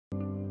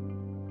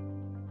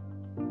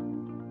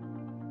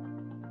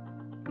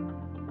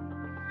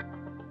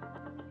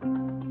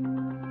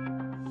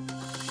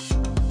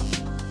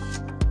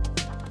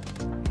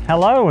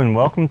Hello and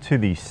welcome to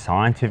the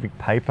scientific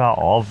paper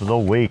of the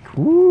week.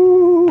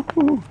 Woo!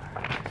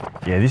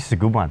 Yeah, this is a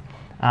good one.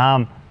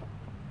 I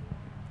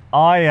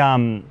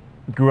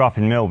grew up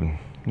in Melbourne.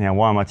 Now,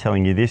 why am I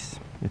telling you this?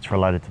 It's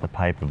related to the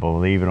paper,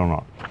 believe it or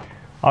not.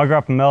 I grew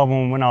up in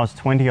Melbourne. When I was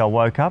 20, I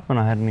woke up and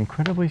I had an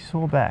incredibly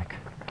sore back.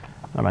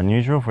 Not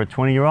unusual for a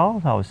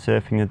 20-year-old. I was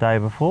surfing the day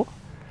before,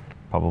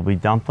 probably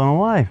dumped on a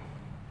wave.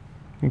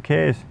 Who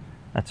cares?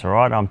 That's all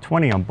right. I'm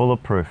 20, I'm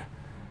bulletproof.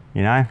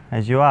 You know,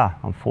 as you are.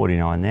 I'm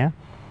 49 now.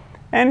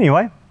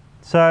 Anyway,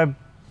 so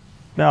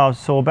I was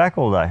sore back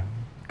all day.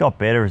 Got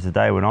better as the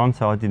day went on,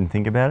 so I didn't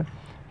think about it.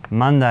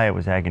 Monday, it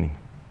was agony.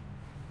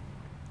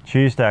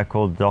 Tuesday, I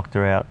called the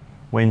doctor out.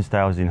 Wednesday,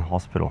 I was in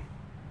hospital.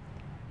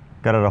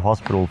 Got out of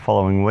hospital the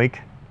following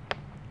week.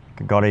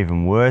 It got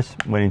even worse.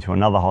 Went into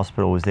another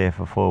hospital, was there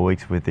for 4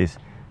 weeks with this,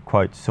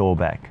 quote, sore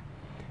back.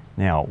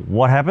 Now,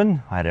 what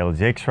happened? I had all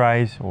these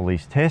x-rays, all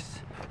these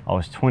tests. I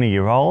was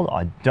 20-year-old.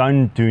 I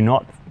do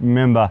not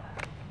remember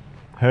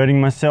hurting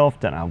myself.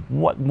 Don't know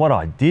what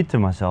I did to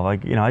myself. I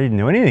didn't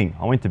do anything.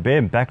 I went to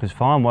bed, back was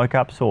fine, woke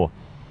up sore.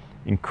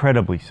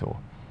 Incredibly sore.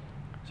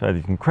 So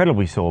this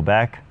incredibly sore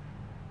back,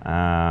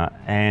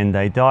 and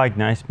they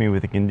diagnosed me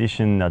with a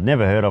condition I'd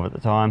never heard of at the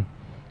time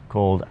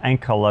called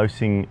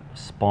Ankylosing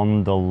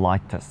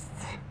Spondylitis.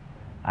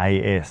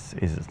 AS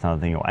is another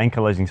thing, or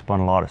Ankylosing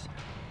Spondylitis.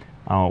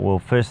 Well,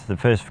 the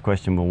first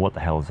question, well, what the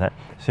hell is that?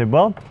 I said,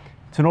 well,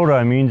 it's an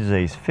autoimmune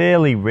disease,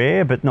 fairly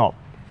rare, but not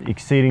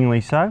exceedingly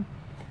so.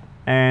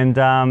 And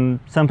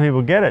some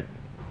people get it,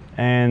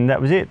 and that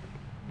was it.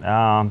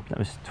 That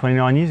was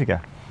 29 years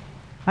ago.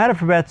 I had it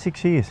for about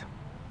 6 years.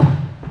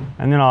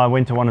 And then I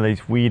went to one of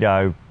these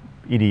weirdo,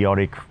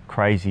 idiotic,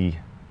 crazy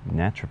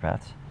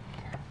naturopaths.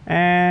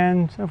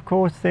 And of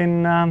course,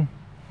 then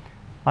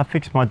I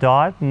fixed my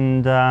diet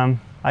and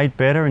ate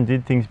better and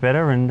did things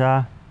better and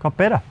got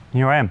better.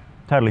 Here I am,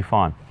 totally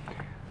fine.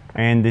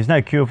 And there's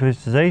no cure for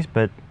this disease,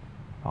 but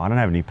I don't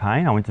have any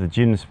pain. I went to the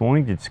gym this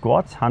morning, did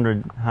squats,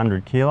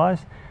 100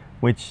 kilos,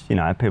 which, you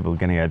know, people are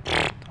going to go,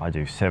 I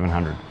do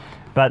 700.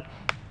 But,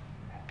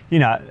 you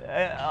know,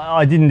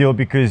 I didn't do it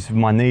because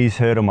my knees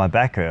hurt or my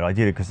back hurt. I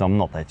did it because I'm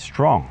not that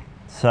strong.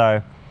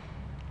 So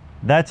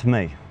that's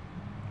me.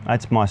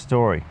 That's my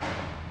story.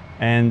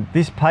 And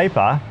this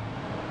paper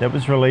that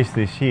was released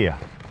this year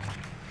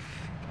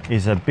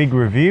is a big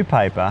review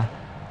paper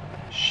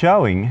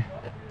showing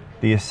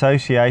the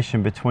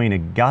association between a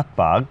gut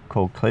bug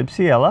called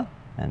Klebsiella,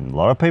 and a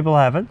lot of people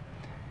have it,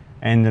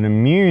 and an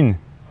immune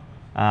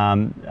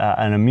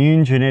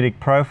genetic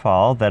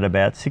profile that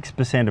about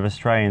 6% of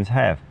Australians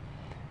have,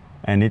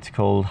 and it's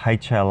called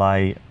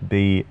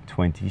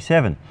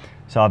HLA-B27.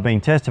 So I've been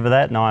tested for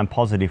that and I'm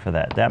positive for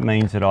that. That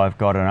means that I've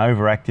got an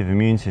overactive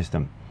immune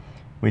system,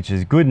 which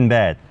is good and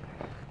bad.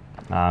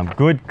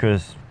 Good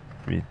because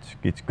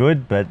it's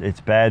good, but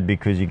it's bad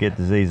because you get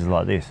diseases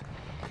like this.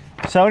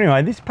 So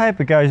anyway, this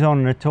paper goes on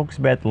and it talks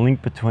about the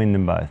link between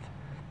them both.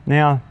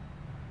 Now,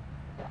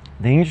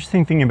 the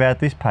interesting thing about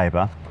this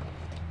paper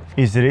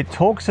is that it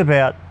talks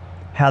about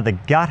how the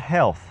gut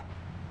health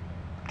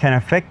can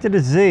affect a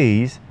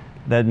disease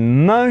that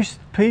most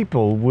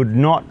people would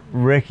not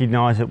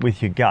recognize it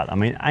with your gut. I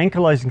mean,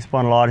 ankylosing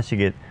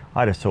spondylitis, I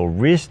had a sore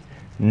wrist,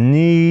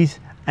 knees,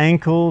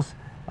 ankles,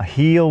 a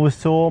heel was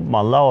sore, my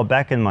lower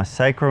back and my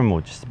sacrum,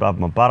 or just above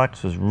my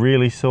buttocks, was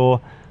really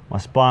sore, my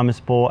spine was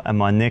sore, and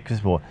my neck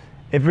was sore.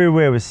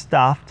 Everywhere was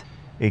stuffed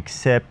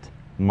except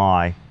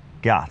my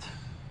gut.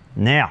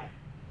 Now,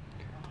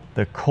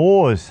 the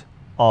cause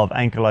of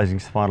ankylosing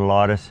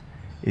spondylitis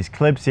is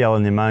Klebsiella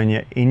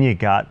pneumonia in your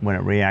gut when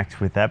it reacts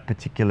with that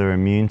particular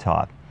immune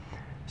type.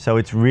 So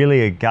it's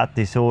really a gut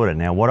disorder.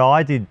 Now, what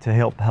I did to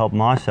help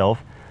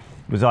myself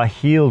was I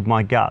healed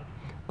my gut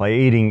by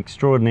eating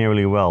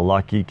extraordinarily well,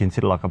 like you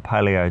consider like a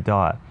paleo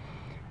diet.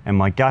 And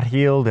my gut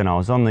healed, and I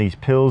was on these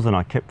pills and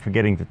I kept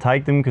forgetting to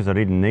take them because I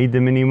didn't need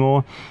them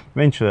anymore.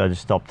 Eventually I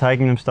just stopped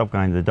taking them, stopped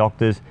going to the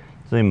doctors. I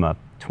was in my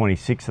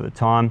 26 at the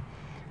time,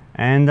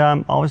 and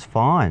I was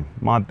fine.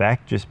 My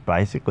back just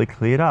basically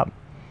cleared up.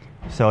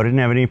 So I didn't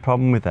have any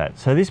problem with that.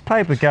 So this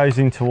paper goes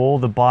into all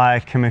the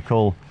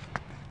biochemical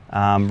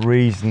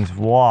reasons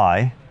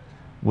why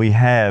we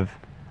have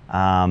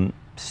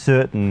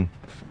certain,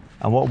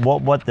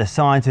 what the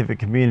scientific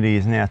community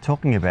is now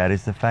talking about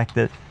is the fact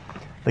that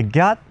the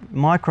gut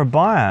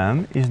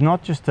microbiome is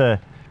not just a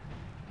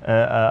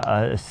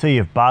sea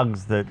of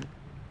bugs that,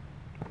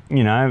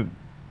 you know,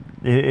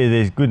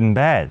 there's good and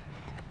bad.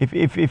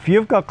 If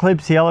you've got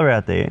Klebsiella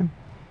out there,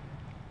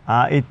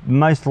 it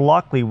most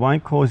likely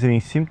won't cause any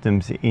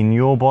symptoms in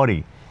your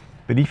body.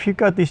 But if you've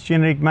got this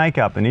genetic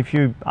makeup, and if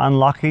you're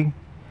unlucky,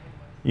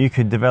 you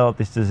could develop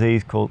this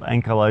disease called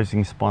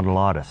ankylosing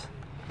spondylitis.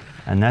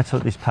 And that's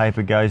what this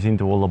paper goes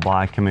into, all the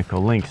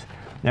biochemical links.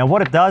 Now,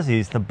 what it does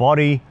is the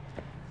body,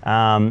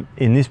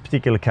 in this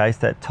particular case,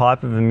 that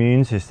type of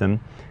immune system,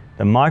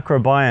 the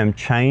microbiome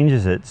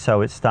changes it so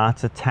it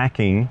starts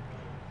attacking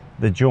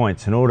the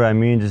joints. An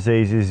autoimmune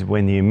disease is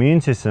when the immune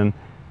system,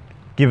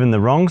 given the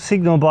wrong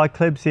signal by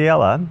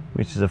Klebsiella,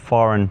 which is a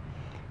foreign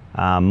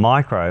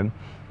microbe,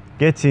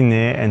 gets in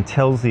there and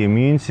tells the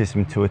immune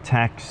system to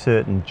attack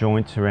certain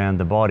joints around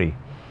the body.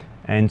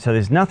 And so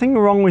there's nothing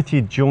wrong with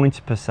your joints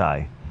per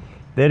se.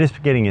 They're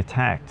just getting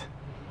attacked.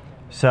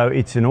 So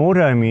it's an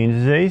autoimmune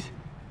disease,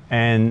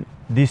 and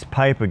this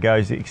paper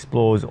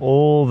explores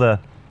all the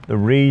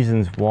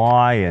reasons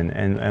why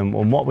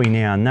and what we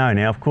now know.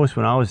 Now, of course,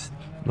 when I was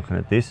looking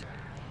at this,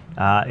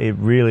 it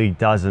really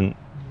doesn't,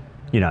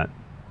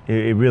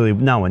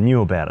 no one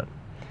knew about it.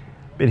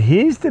 But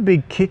here's the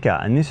big kicker,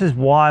 and this is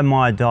why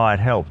my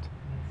diet helped.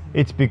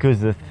 It's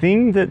because the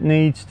thing that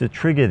needs to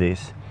trigger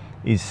this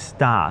is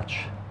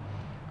starch.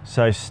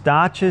 So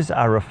starches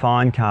are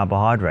refined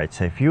carbohydrates.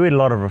 So if you eat a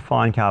lot of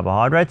refined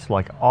carbohydrates,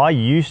 like I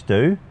used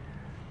to,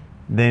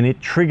 then it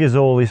triggers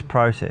all this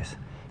process.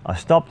 I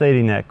stopped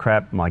eating that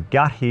crap, my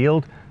gut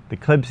healed, the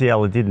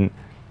Klebsiella didn't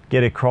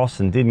get across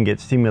and didn't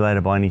get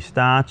stimulated by any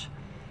starch,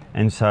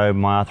 and so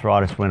my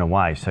arthritis went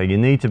away. So you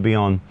need to be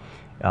on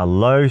a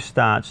low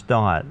starch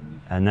diet,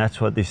 and that's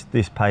what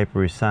this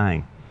paper is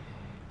saying.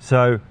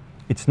 So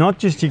it's not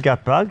just your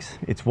gut bugs,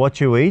 it's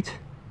what you eat.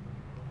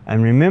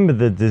 And remember,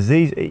 the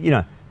disease,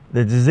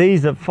 the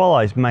disease that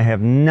follows may have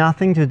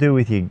nothing to do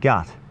with your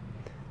gut,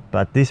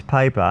 but this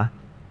paper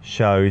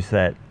shows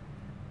that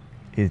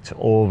it's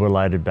all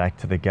related back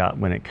to the gut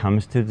when it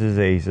comes to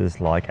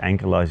diseases like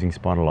ankylosing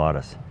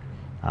spondylitis,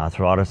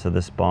 arthritis of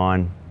the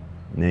spine,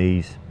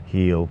 knees,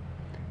 heel.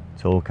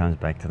 It all comes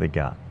back to the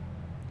gut.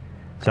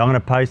 So I'm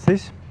going to post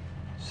this.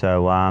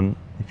 So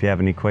if you have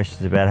any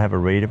questions about it, have a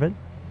read of it.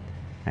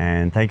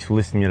 And thanks for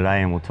listening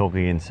today, and we'll talk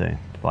again soon.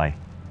 Bye.